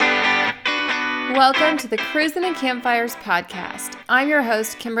Welcome to the Cruisin' and Campfires podcast. I'm your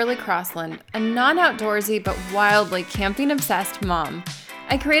host, Kimberly Crossland, a non-outdoorsy but wildly camping-obsessed mom.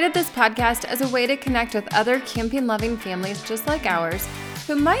 I created this podcast as a way to connect with other camping-loving families just like ours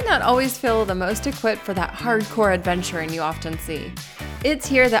who might not always feel the most equipped for that hardcore adventuring you often see. It's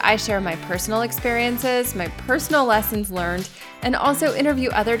here that I share my personal experiences, my personal lessons learned, and also interview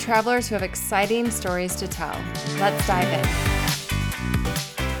other travelers who have exciting stories to tell. Let's dive in.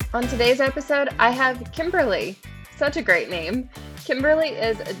 On today's episode, I have Kimberly. Such a great name. Kimberly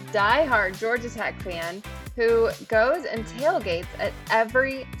is a die-hard Georgia Tech fan who goes and tailgates at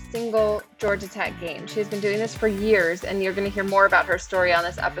every single Georgia Tech game. She's been doing this for years, and you're going to hear more about her story on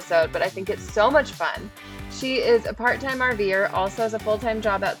this episode, but I think it's so much fun. She is a part-time RVer, also has a full-time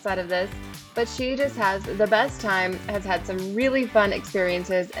job outside of this, but she just has the best time, has had some really fun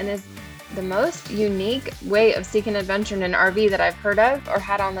experiences, and is the most unique way of seeking adventure in an RV that I've heard of or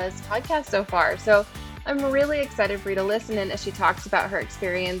had on this podcast so far. So I'm really excited for you to listen in as she talks about her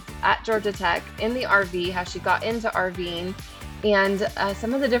experience at Georgia Tech in the RV, how she got into RVing, and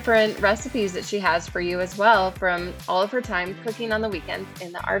some of the different recipes that she has for you as well from all of her time cooking on the weekends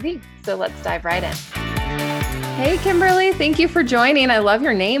in the RV. So let's dive right in. Hey, Kimberly, thank you for joining. I love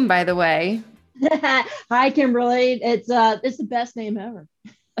your name, by the way. Hi, Kimberly. It's the best name ever.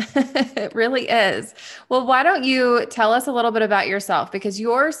 It really is. Well, why don't you tell us a little bit about yourself? Because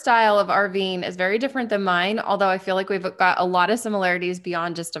your style of RVing is very different than mine, although I feel like we've got a lot of similarities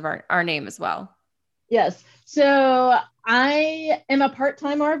beyond just of our name as well. Yes. So I am a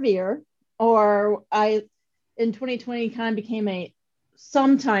part-time RVer, or I, in 2020, kind of became a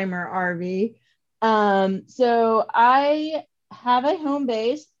sometimer RV. So I have a home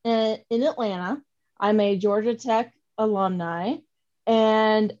base in Atlanta. I'm a Georgia Tech alumni.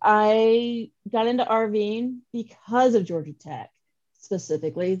 And I got into RVing because of Georgia Tech,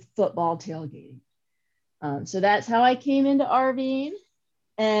 specifically football tailgating. So that's how I came into RVing.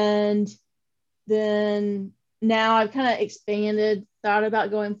 And then now I've kind of expanded, thought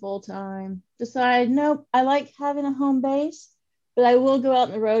about going full time, decided, nope, I like having a home base, but I will go out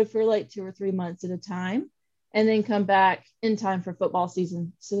on the road for like 2 or 3 months at a time and then come back in time for football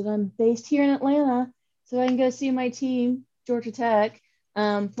season. So that I'm based here in Atlanta so I can go see my team, Georgia Tech,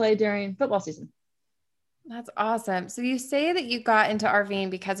 play during football season. That's awesome. So you say that you got into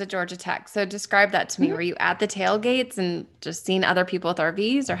RVing because of Georgia Tech. So describe that to me. Mm-hmm. Were you at the tailgates and just seeing other people with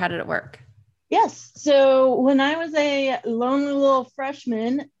RVs, or how did it work? Yes. So when I was a lonely little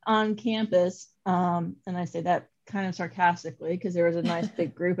freshman on campus, and I say that kind of sarcastically because there was a nice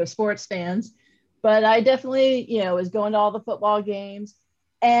big group of sports fans, but I definitely, was going to all the football games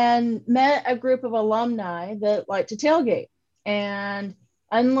and met a group of alumni that like to tailgate. And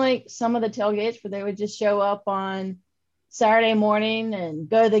unlike some of the tailgates where they would just show up on Saturday morning and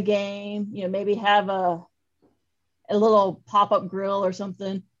go to the game, maybe have a little pop-up grill or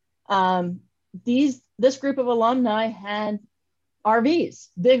something. This group of alumni had RVs,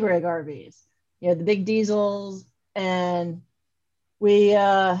 big rig RVs, the big diesels, and we,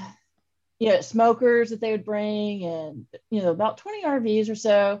 smokers that they would bring, and, about 20 RVs or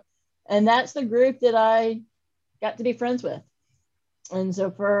so. And that's the group that I got to be friends with. And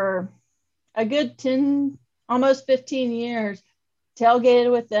so for a good 10, almost 15 years, tailgated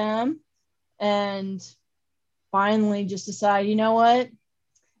with them, and finally just decided, you know what,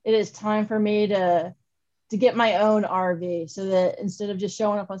 it is time for me to get my own RV so that instead of just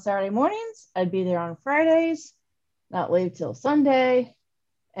showing up on Saturday mornings, I'd be there on Fridays, not leave till Sunday,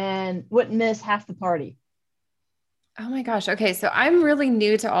 and wouldn't miss half the party. Oh my gosh. Okay. So I'm really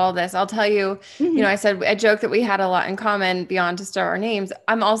new to all this. I'll tell you, I joked that we had a lot in common beyond just our names.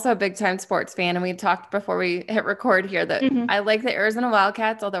 I'm also a big time sports fan. And we talked before we hit record here that I like the Arizona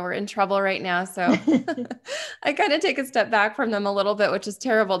Wildcats, although we're in trouble right now. So I kind of take a step back from them a little bit, which is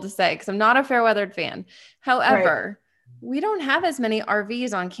terrible to say because I'm not a fair weathered fan. However, we don't have as many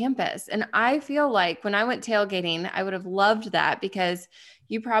RVs on campus. And I feel like when I went tailgating, I would have loved that because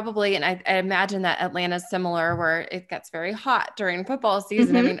you probably, and I imagine that Atlanta's similar where it gets very hot during football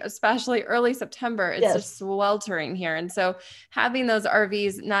season. I mean, especially early September, it's just sweltering here. And so having those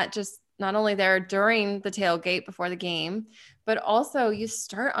RVs, not only there during the tailgate before the game, but also you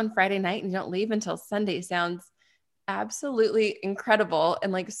start on Friday night and you don't leave until Sunday sounds absolutely incredible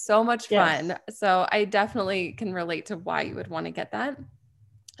and like so much fun. Yes. So I definitely can relate to why you would want to get that.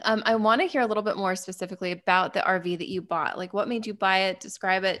 I want to hear a little bit more specifically about the RV that you bought. Like what made you buy it?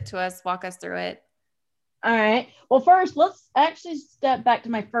 Describe it to us, walk us through it. All right. Well, first, let's actually step back to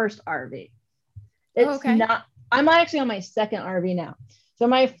my first RV. I'm actually on my second RV now. So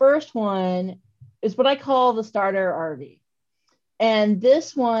my first one is what I call the starter RV. And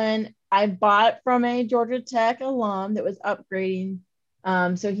this one I bought from a Georgia Tech alum that was upgrading.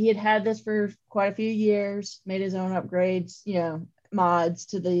 So he had this for quite a few years, made his own upgrades, mods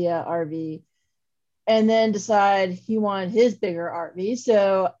to the RV, and then decided he wanted his bigger RV.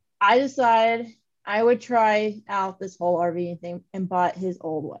 So I decided I would try out this whole RV thing and bought his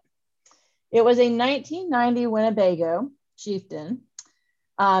old one. It was a 1990 Winnebago Chieftain.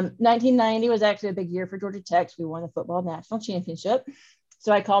 1990 was actually a big year for Georgia Tech. We won the football national championship.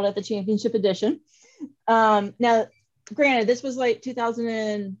 So I called it the championship edition. Now, granted, this was like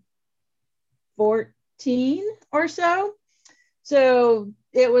 2014 or so. So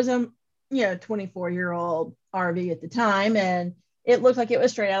it was a 24-year-old RV at the time, and it looked like it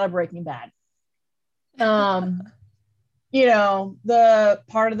was straight out of Breaking Bad. The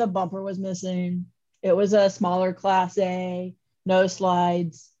part of the bumper was missing. It was a smaller Class A, no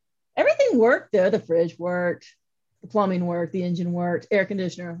slides. Everything worked though. The fridge worked, the plumbing worked, the engine worked, air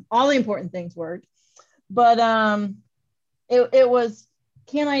conditioner, all the important things worked. But it was,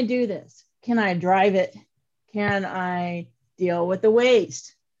 can I do this? Can I drive it? Can I deal with the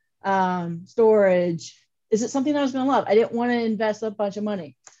waste? Storage? Is it something I was going to love? I didn't want to invest a bunch of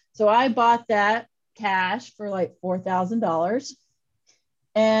money. So I bought that cash for like $4,000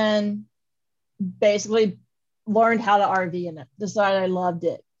 and basically learned how to RV in it, decided I loved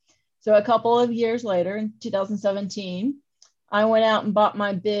it. So a couple of years later, in 2017, I went out and bought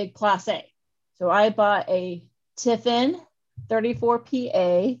my big Class A. So I bought a Tiffin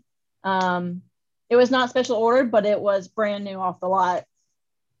 34PA. It was not special ordered, but it was brand new off the lot.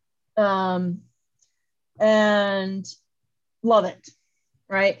 And love it,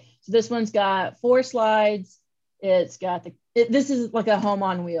 right? So this one's got 4 slides. It's got this is like a home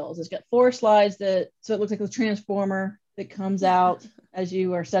on wheels. It's got 4 slides so it looks like a transformer that comes out as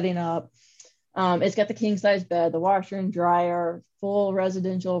you are setting up. It's got the king size bed, the washer and dryer, full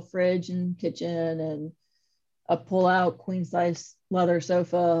residential fridge and kitchen, and a pull out queen size leather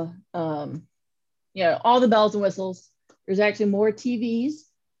sofa. All the bells and whistles. There's actually more TVs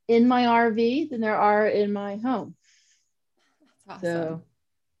in my RV than there are in my home. That's awesome.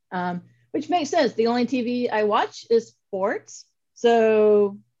 So, which makes sense. The only TV I watch is sports.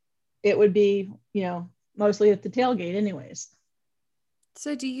 So it would be, mostly at the tailgate anyways.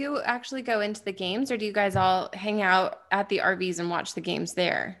 So do you actually go into the games, or do you guys all hang out at the RVs and watch the games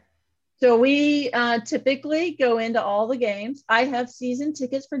there? So we typically go into all the games. I have season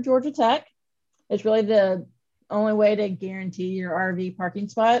tickets for Georgia Tech. It's really the only way to guarantee your RV parking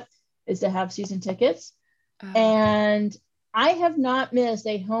spot is to have season tickets. Oh, and I have not missed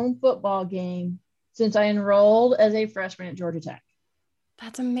a home football game since I enrolled as a freshman at Georgia Tech.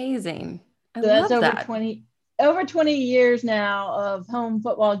 That's amazing. So that's over 20 years now of home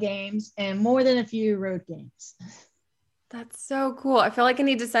football games and more than a few road games. That's so cool. I feel like I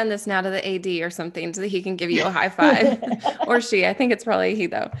need to send this now to the AD or something so that he can give you a high five. Or she. I think it's probably he,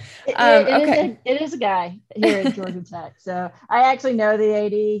 though. Okay. It is a guy here at Georgia Tech. So I actually know the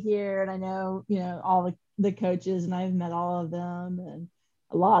AD here, and I know, all the coaches, and I've met all of them and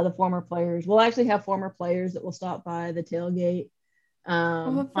a lot of the former players. We'll actually have former players that will stop by the tailgate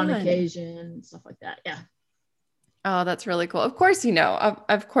on occasion and stuff like that. Yeah. Oh, that's really cool. Of course,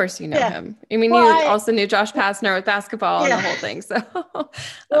 of course, him. I mean, well, you also knew Josh Pastner with basketball and the whole thing. So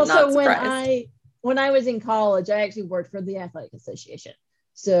I'm not surprised. When I was in college, I actually worked for the Athletic Association.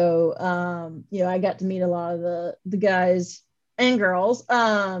 So, I got to meet a lot of the guys and girls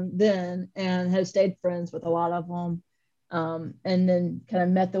then, and have stayed friends with a lot of them. And then kind of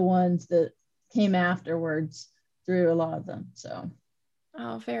met the ones that came afterwards through a lot of them. So.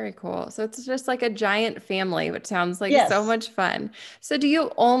 Oh, very cool. So it's just like a giant family, which sounds like Yes. so much fun. So do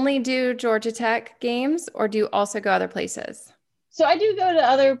you only do Georgia Tech games, or do you also go other places? So I do go to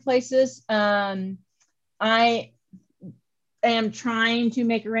other places. I am trying to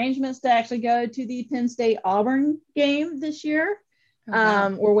make arrangements to actually go to the Penn State Auburn game this year. Oh, wow.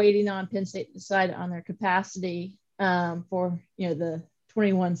 We're waiting on Penn State to decide on their capacity for the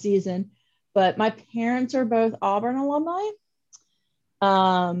 21 season. But my parents are both Auburn alumni.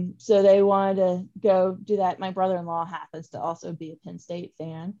 So they wanted to go do that. My brother-in-law happens to also be a Penn State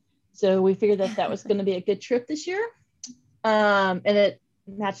fan. So we figured that was going to be a good trip this year. And it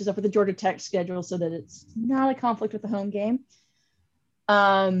matches up with the Georgia Tech schedule so that it's not a conflict with the home game.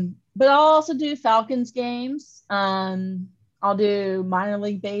 But I'll also do Falcons games. I'll do minor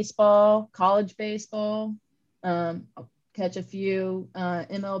league baseball, college baseball. I'll catch a few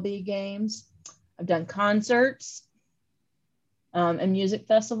MLB games. I've done concerts. And music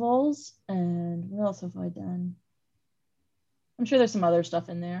festivals. And what else have I done? I'm sure there's some other stuff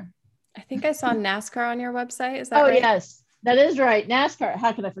in there. I think I saw NASCAR on your website. Is that right? Yes. That is right. NASCAR.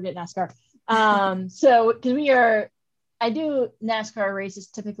 How could I forget NASCAR? So because I do NASCAR races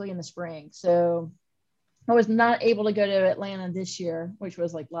typically in the spring. So I was not able to go to Atlanta this year, which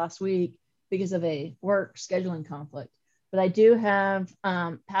was like last week because of a work scheduling conflict. But I do have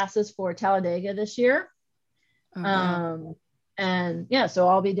passes for Talladega this year. Oh, wow. And yeah, so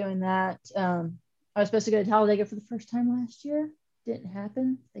I'll be doing that. I was supposed to go to Talladega for the first time last year. Didn't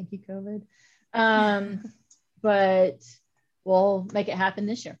happen. Thank you, COVID. But we'll make it happen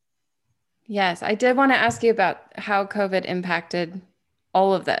this year. Yes, I did want to ask you about how COVID impacted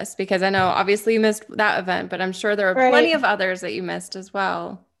all of this because I know obviously you missed that event, but I'm sure there are plenty Right. of others that you missed as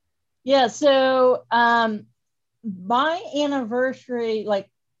well. Yeah. So my anniversary, like,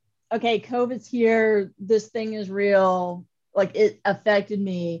 okay, COVID's here. This thing is real. Like it affected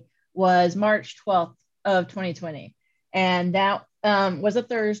me was March 12th of 2020. And that was a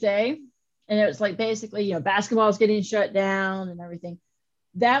Thursday. And it was like basically, basketball is getting shut down and everything.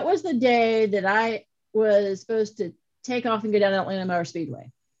 That was the day that I was supposed to take off and go down to Atlanta Motor Speedway.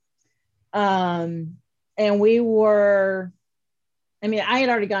 And I had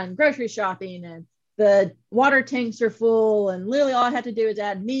already gone grocery shopping and the water tanks are full. And literally all I had to do is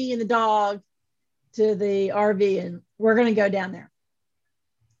add me and the dog to the RV and we're going to go down there.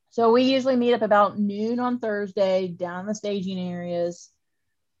 So we usually meet up about noon on Thursday down the staging areas.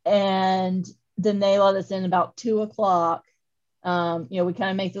 And then they let us in about 2:00. We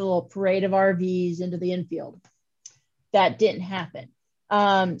kind of make the little parade of RVs into the infield. That didn't happen.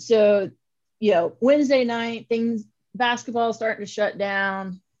 So Wednesday night, basketball starting to shut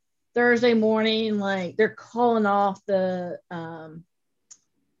down. Thursday morning, like they're calling off the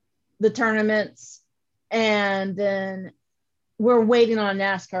tournaments, and then we're waiting on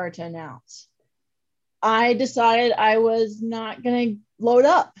NASCAR to announce. I decided I was not going to load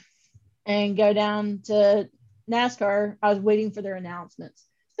up and go down to NASCAR. I was waiting for their announcements.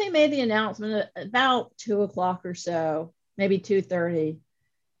 They made the announcement at about 2:00 or so, maybe 2:30,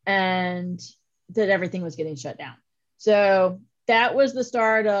 and that everything was getting shut down. So that was the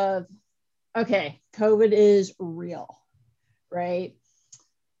start of, okay, COVID is real, right?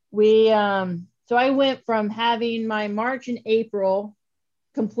 So I went from having my March and April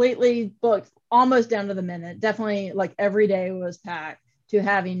completely booked, almost down to the minute, definitely like every day was packed, to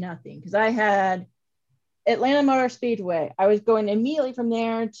having nothing. Because I had Atlanta Motor Speedway. I was going immediately from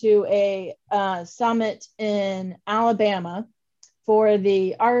there to a summit in Alabama for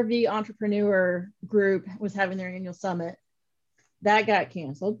the RV entrepreneur group was having their annual summit. That got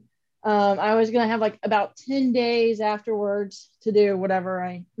canceled. I was going to have like about 10 days afterwards to do whatever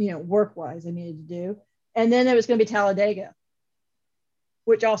I, work-wise I needed to do. And then it was going to be Talladega,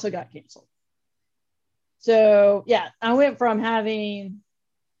 which also got canceled. So yeah, I went from having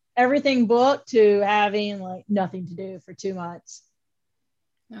everything booked to having like nothing to do for 2 months.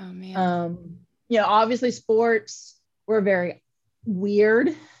 Oh man. Obviously sports were very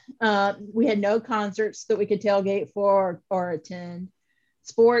weird. We had no concerts that we could tailgate for or attend.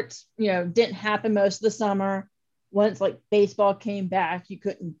 Sports, didn't happen most of the summer. Once like baseball came back, you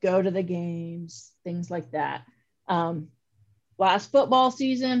couldn't go to the games, things like that. Last football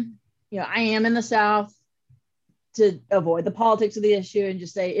season, I am in the South, to avoid the politics of the issue and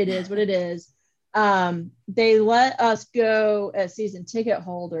just say it is what it is. They let us go as season ticket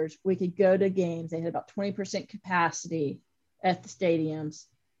holders. We could go to games. They had about 20% capacity at the stadiums.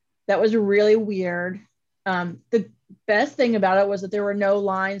 That was really weird. The best thing about it was that there were no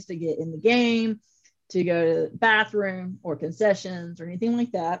lines to get in the game, to go to the bathroom or concessions or anything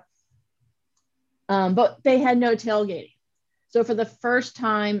like that. But they had no tailgating. So for the first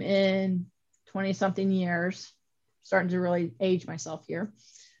time in 20 something years, starting to really age myself here,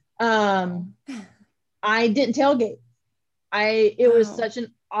 I didn't tailgate. It was such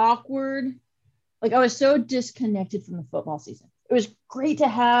an awkward, like I was so disconnected from the football season. It was great to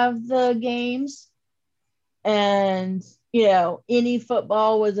have the games, and any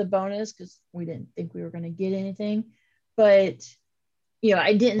football was a bonus because we didn't think we were going to get anything. But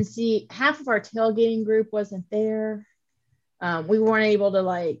I didn't see, half of our tailgating group wasn't there. We weren't able to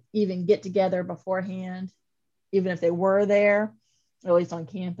like even get together beforehand, even if they were there, at least on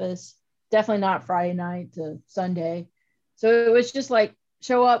campus. Definitely not Friday night to Sunday. So it was just like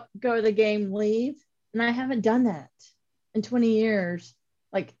show up, go to the game, leave. And I haven't done that in 20 years,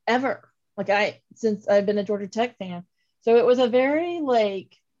 like ever. Like since I've been a Georgia Tech fan. So it was a very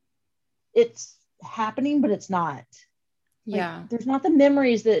like, it's happening, but it's not. Yeah. Like, there's not the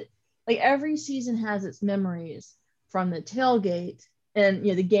memories that, like, every season has its memories from the tailgate, and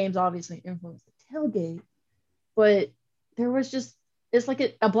the games obviously influence the tailgate, but there was just, it's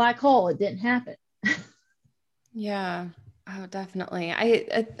like a black hole. It didn't happen. Yeah. Oh, definitely.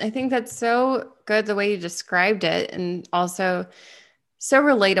 I think that's so good the way you described it, and also so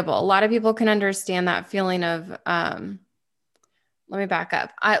relatable. A lot of people can understand that feeling of let me back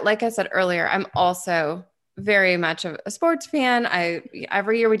up. Like I said earlier, I'm also very much of a sports fan.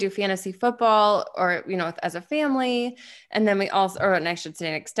 Every year we do fantasy football, or as a family, and then we also, or I should say,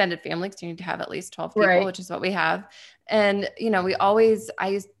 an extended family, because you need to have at least 12 people, Right. which is what we have. And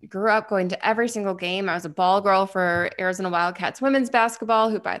I grew up going to every single game. I was a ball girl for Arizona Wildcats women's basketball,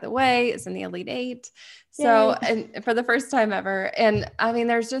 who, by the way, is in the Elite Eight. So, Yay. and for the first time ever, and I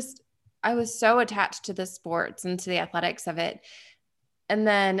mean, I was so attached to the sports and to the athletics of it. And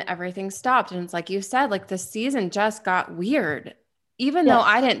then everything stopped. And it's like you said, like the season just got weird, even though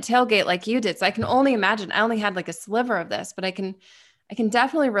I Yes. didn't tailgate like you did. So I can only imagine. I only had like a sliver of this, but I can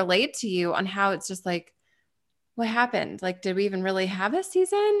definitely relate to you on how it's just like, what happened? Like, did we even really have a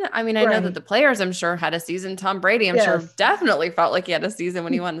season? I mean, I know that Right. the players, I'm sure, had a season. Tom Brady, I'm sure, Yes. definitely felt like he had a season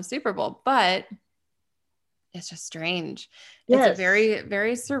when he won the Super Bowl, but it's just strange. It's a Yes. very,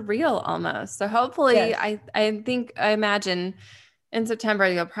 very surreal almost. So hopefully, Yes. I imagine in September,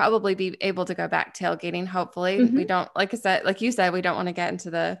 you'll probably be able to go back tailgating. Hopefully, we Hmm. don't, like I said, like you said, we don't want to get into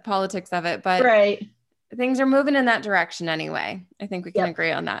the politics of it, but Right. things are moving in that direction anyway. I think we can Yep.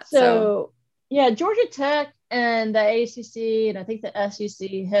 agree on that. So, So, yeah, Georgia Tech and the ACC and I think the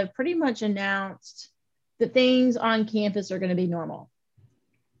SEC have pretty much announced that things on campus are going to be normal.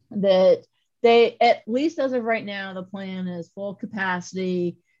 That they, at least as of right now, the plan is full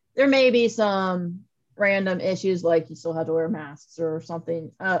capacity. There may be some random issues like you still have to wear masks or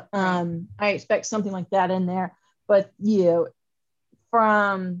something. right. I expect something like that in there. But,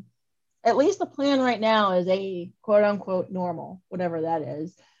 from at least the plan right now is a quote unquote normal, whatever that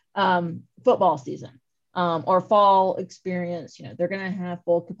is, football season, or fall experience. They're going to have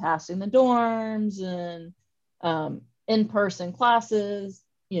full capacity in the dorms and in-person classes,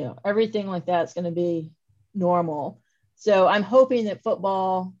 everything like that's going to be normal. So I'm hoping that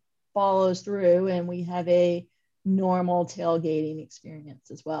football follows through and we have a normal tailgating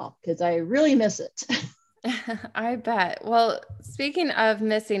experience as well, because I really miss it. I bet. Well, speaking of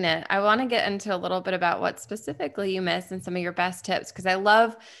missing it, I want to get into a little bit about what specifically you miss and some of your best tips, because I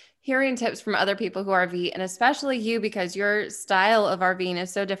love hearing tips from other people who RV, and especially you, because your style of RVing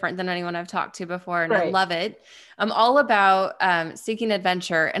is so different than anyone I've talked to before, and I Right. love it. I'm all about seeking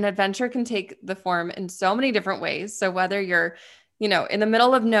adventure, and adventure can take the form in so many different ways. So whether you're in the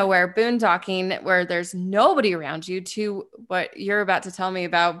middle of nowhere, boondocking where there's nobody around you, to what you're about to tell me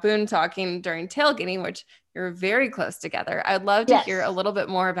about boondocking during tailgating, which you're very close together. I'd love to hear a Yes. little bit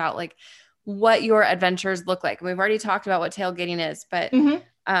more about like what your adventures look like. We've already talked about what tailgating is, but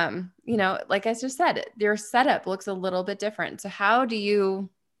Mm-hmm. like I just said, your setup looks a little bit different. So how do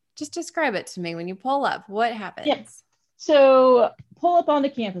you just describe it to me when you pull up? What Yeah. happens? So pull up onto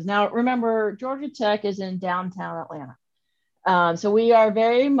campus. Now, remember, Georgia Tech is in downtown Atlanta. So we are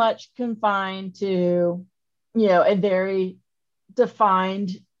very much confined to, a very defined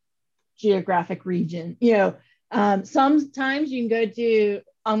geographic region. Sometimes you can go to,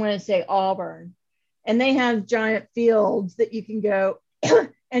 I'm going to say Auburn, and they have giant fields that you can go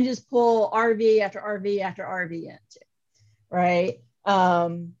and just pull RV after RV after RV into, right?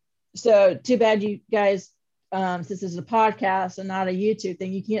 So too bad you guys, since this is a podcast and not a YouTube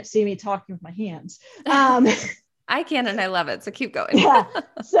thing, you can't see me talking with my hands. I can, and I love it. So keep going. Yeah.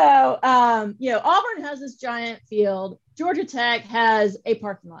 So, Auburn has this giant field. Georgia Tech has a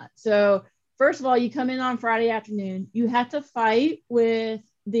parking lot. So, first of all, you come in on Friday afternoon, you have to fight with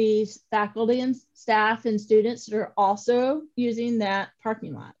the faculty and staff and students that are also using that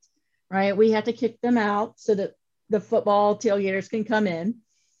parking lot, right? We have to kick them out so that the football tailgaters can come in.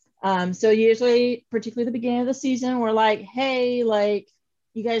 So usually, particularly the beginning of the season, we're like, hey, like,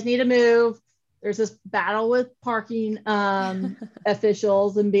 you guys need to move. There's this battle with parking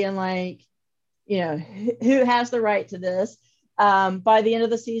officials and being like, who has the right to this? By the end of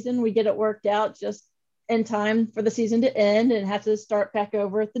the season, we get it worked out just in time for the season to end and have to start back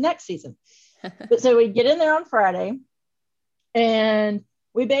over at the next season. But so we get in there on Friday and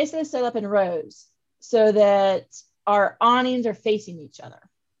we basically set up in rows so that our awnings are facing each other.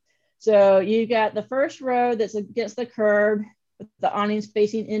 So you got the first row that's against the curb with the awnings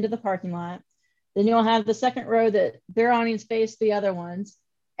facing into the parking lot. Then you'll have the second row that their awnings face the other ones.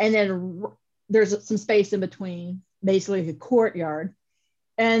 And then there's some space in between, basically a courtyard.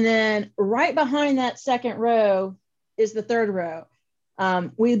 And then right behind that second row is the third row.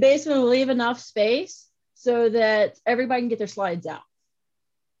 We basically leave enough space so that everybody can get their slides out,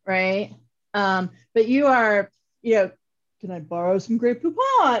 right? But you are, can I borrow some Grey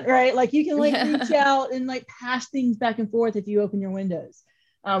Poupon? Right? Like you can like Yeah. reach out and like pass things back and forth if you open your windows.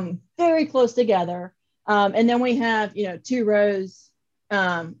 Very close together. And then we have, you know, 2 rows,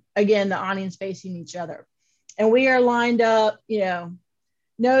 again, the awnings facing each other. And we are lined up, you know,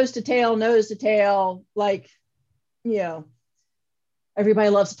 nose to tail, like, you know, everybody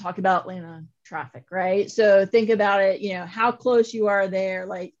loves to talk about Atlanta traffic, right? So think about it, you know, how close you are there.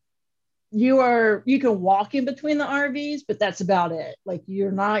 Like you can walk in between the RVs, but that's about it. Like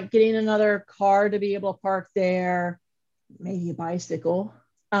you're not getting another car to be able to park there, maybe a bicycle.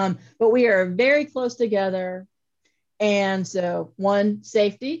 But we are very close together. And so one,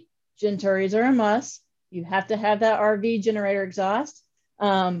 safety, Genturis are a must. You have to have that RV generator exhaust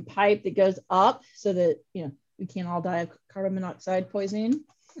pipe that goes up so that, you know, we can't all die of carbon monoxide poisoning.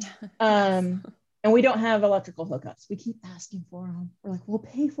 Yes. And we don't have electrical hookups. We keep asking for them. We're like, we'll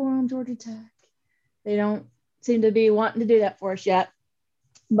pay for them, Georgia Tech. They don't seem to be wanting to do that for us yet.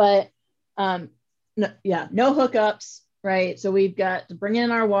 But no hookups, right? So we've got to bring in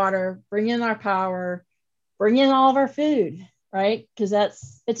our water, bring in our power, bring in all of our food, right? Because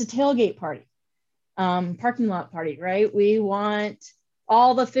it's a tailgate party, parking lot party, right? We want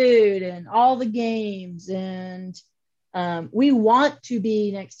all the food and all the games, and we want to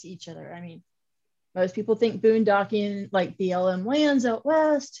be next to each other. I mean, most people think boondocking, like BLM lands out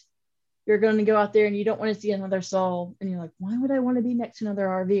west, you're going to go out there and you don't want to see another soul. And you're like, why would I want to be next to another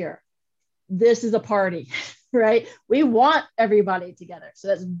RVer? This is a party, right? We want everybody together. So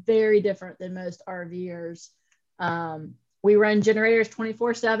that's very different than most RVers. We run generators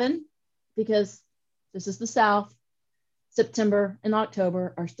 24/7 because this is the South. September and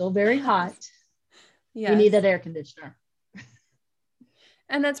October are still very hot. Yes. We need that air conditioner.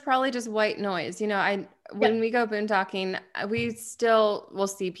 And that's probably just white noise. You know, when we go boondocking, we still will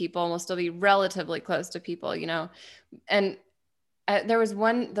see people and we'll still be relatively close to people, you know. And there was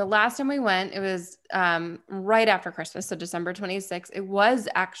the last time we went, it was right after Christmas, so December 26th. It was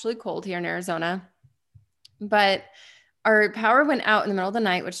actually cold here in Arizona, but our power went out in the middle of the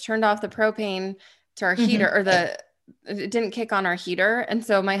night, which turned off the propane to our heater, or it didn't kick on our heater. And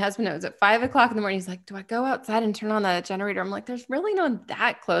so my husband, it was at 5:00 in the morning. He's like, do I go outside and turn on the generator? I'm like, there's really no one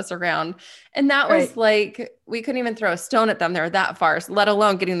that close around. And that was like, we couldn't even throw a stone at them. They were that far, let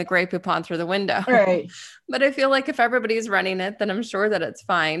alone getting the Grey Poupon through the window. Right. But I feel like if everybody's running it, then I'm sure that it's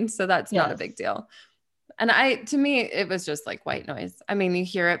fine. So that's not a big deal. And to me, it was just like white noise. I mean, you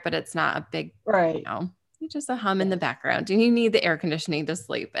hear it, but it's not a big, you know, just a hum in the background. And you need the air conditioning to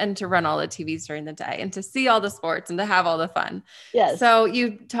sleep and to run all the TVs during the day and to see all the sports and to have all the fun. Yes. So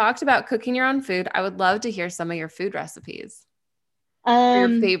you talked about cooking your own food. I would love to hear some of your food recipes. Or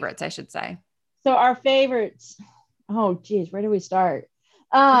your favorites, I should say. So our favorites, oh geez, where do we start?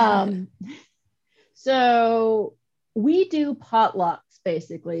 So we do potlucks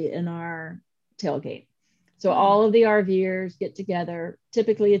basically in our tailgate. So all of the RVers get together,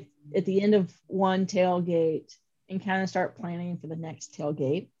 typically at the end of one tailgate, and kind of start planning for the next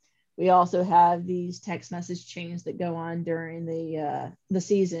tailgate. We also have these text message chains that go on during the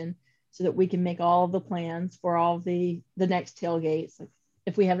season so that we can make all of the plans for all of the next tailgates, like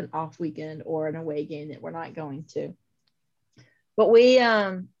if we have an off weekend or an away game that we're not going to. But we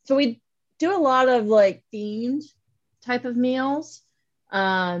do a lot of like themed type of meals. You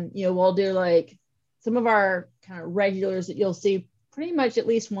know, we'll do like some of our kind of regulars that you'll see pretty much at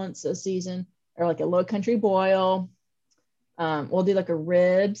least once a season, or like a low country boil. We'll do like a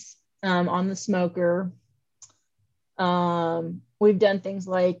ribs on the smoker. We've done things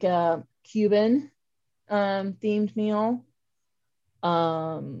like Cuban themed meal.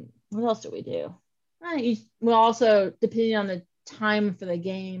 What else do we do? We'll also, depending on the time for the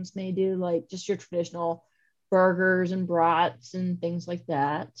games, may do like just your traditional burgers and brats and things like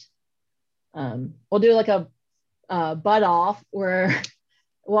that. We'll do like a butt off where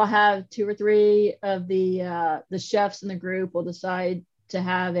we'll have 2 or 3 of the chefs in the group will decide to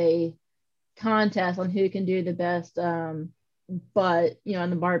have a contest on who can do the best butt, you know, on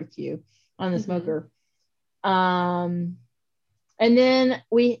the barbecue on the smoker. And then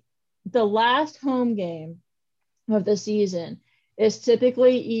the last home game of the season is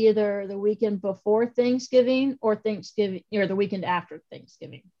typically either the weekend before Thanksgiving or the weekend after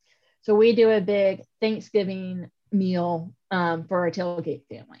Thanksgiving. So we do a big Thanksgiving meal for our tailgate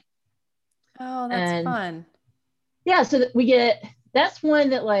family. Oh, that's fun. Yeah, so that's one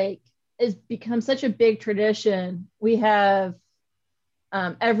that like has become such a big tradition. We have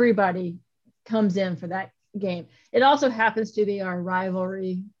everybody comes in for that game. It also happens to be our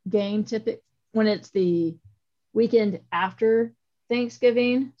rivalry game when it's the weekend after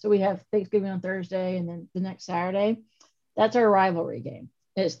Thanksgiving. So we have Thanksgiving on Thursday and then the next Saturday. That's our rivalry game.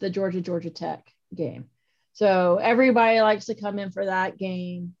 It's the Georgia Tech game. So everybody likes to come in for that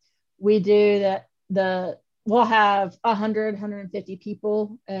game. We do that. We'll have 150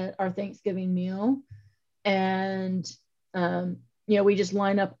 people at our Thanksgiving meal. And, we just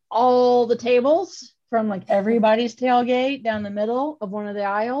line up all the tables from like everybody's tailgate down the middle of one of the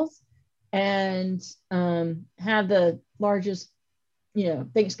aisles and have the largest,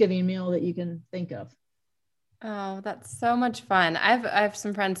 Thanksgiving meal that you can think of. Oh, that's so much fun. I have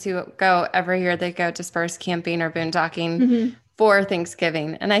some friends who go every year. They go disperse camping or boondocking for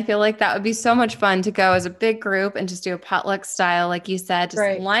Thanksgiving. And I feel like that would be so much fun to go as a big group and just do a potluck style. Like you said,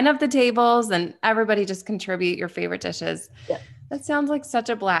 just line up the tables and everybody just contribute your favorite dishes. Yeah. That sounds like such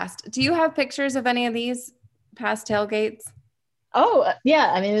a blast. Do you have pictures of any of these past tailgates? Oh,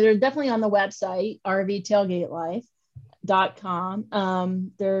 yeah. I mean, they're definitely on the website,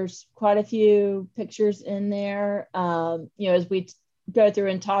 rvtailgatelife.com. There's quite a few pictures in there. As we go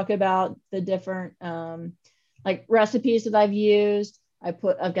through and talk about the different like recipes that I've used, I've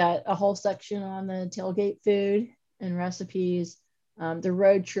got a whole section on the tailgate food and recipes, the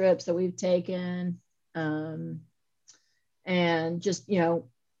road trips that we've taken, and just,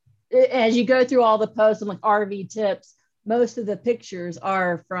 as you go through all the posts and like RV tips, most of the pictures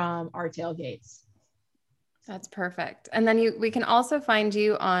are from our tailgates. That's perfect. And then we can also find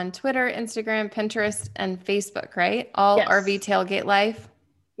you on Twitter, Instagram, Pinterest, and Facebook, right? All yes. RV Tailgate Life.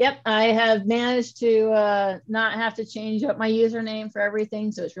 Yep. I have managed to not have to change up my username for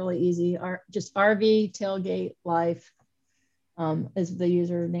everything. So it's really easy. Just RV Tailgate Life is the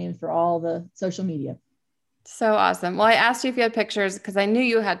username for all the social media. So awesome. Well, I asked you if you had pictures because I knew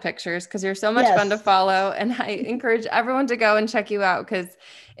you had pictures because you're so much fun to follow. And I encourage everyone to go and check you out because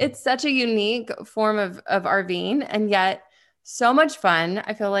it's such a unique form of RVing and yet so much fun.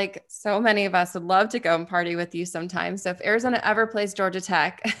 I feel like so many of us would love to go and party with you sometime. So if Arizona ever plays Georgia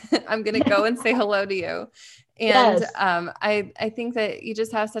Tech, I'm going to go and say hello to you. And I think that you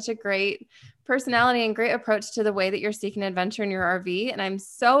just have such a great personality and great approach to the way that you're seeking adventure in your RV. And I'm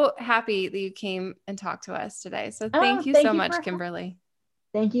so happy that you came and talked to us today. So thank you so much, Kimberly.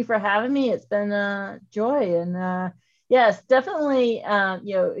 Thank you for having me. It's been a joy. And yes, definitely,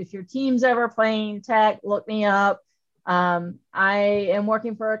 if your team's ever playing tech, look me up. I am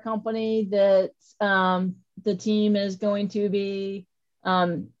working for a company that the team is going to be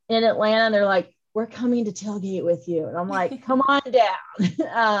in Atlanta. They're like, we're coming to tailgate with you. And I'm like, come on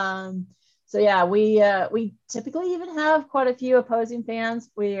down. So yeah, we typically even have quite a few opposing fans.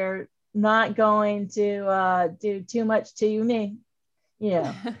 We are not going to do too much to me,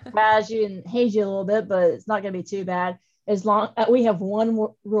 bash you and haze you a little bit, but it's not going to be too bad. As long we have one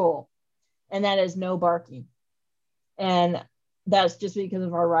rule, and that is no barking. And that's just because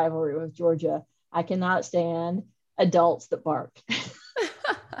of our rivalry with Georgia. I cannot stand adults that bark.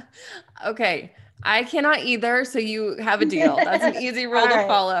 Okay. I cannot either. So you have a deal. That's an easy rule to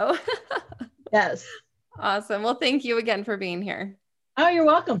follow. Yes. Awesome. Well, thank you again for being here. Oh, you're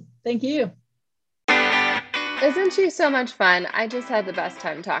welcome. Thank you. Isn't she so much fun? I just had the best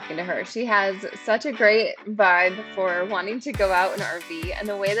time talking to her. She has such a great vibe for wanting to go out in an RV, and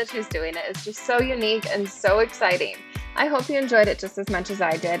the way that she's doing it is just so unique and so exciting. I hope you enjoyed it just as much as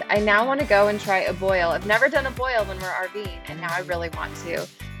I did. I now want to go and try a boil. I've never done a boil when we're RVing, and now I really want to.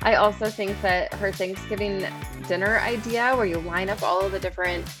 I also think that her Thanksgiving dinner idea where you line up all the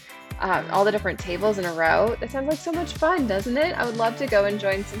different tables in a row, that sounds like so much fun, doesn't it? I would love to go and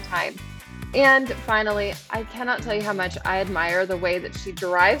join some time. And finally, I cannot tell you how much I admire the way that she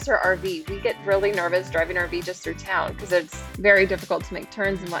drives her RV. We get really nervous driving our RV just through town because it's very difficult to make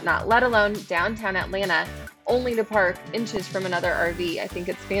turns and whatnot, let alone downtown Atlanta, only to park inches from another RV. I think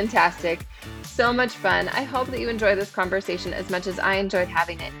it's fantastic. So much fun. I hope that you enjoyed this conversation as much as I enjoyed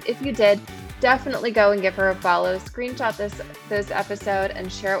having it. If you did, definitely go and give her a follow. Screenshot this episode and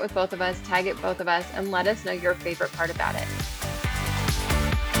share it with both of us, tag it both of us, and let us know your favorite part about it.